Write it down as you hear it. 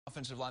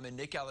Offensive lineman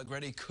Nick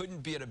Allegretti couldn't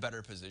be at a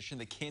better position.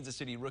 The Kansas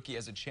City rookie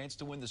has a chance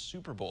to win the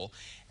Super Bowl,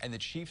 and the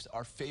Chiefs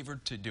are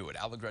favored to do it.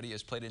 Allegretti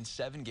has played in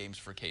 7 games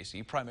for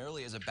KC,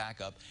 primarily as a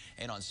backup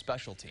and on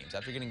special teams.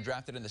 After getting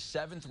drafted in the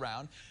 7th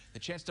round, the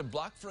chance to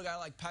block for a guy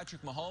like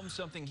Patrick Mahomes,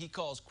 something he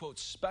calls, quote,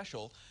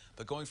 special.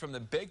 But going from the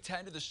Big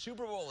Ten to the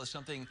Super Bowl is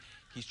something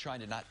he's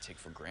trying to not take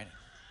for granted.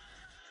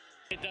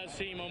 It does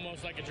seem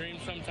almost like a dream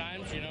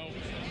sometimes, you know.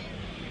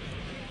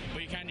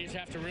 But you kind of just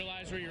have to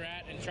realize where you're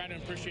at and try to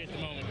appreciate the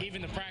moment.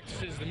 Even the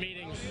practices, the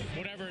meetings,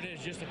 whatever it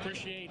is, just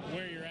appreciate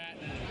where you're at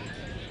and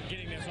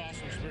getting this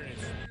awesome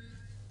experience.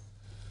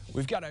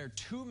 We've got our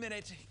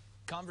 2-minute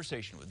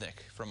conversation with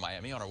Nick from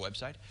Miami on our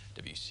website,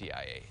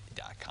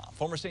 WCIA.com.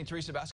 Former St. Teresa basketball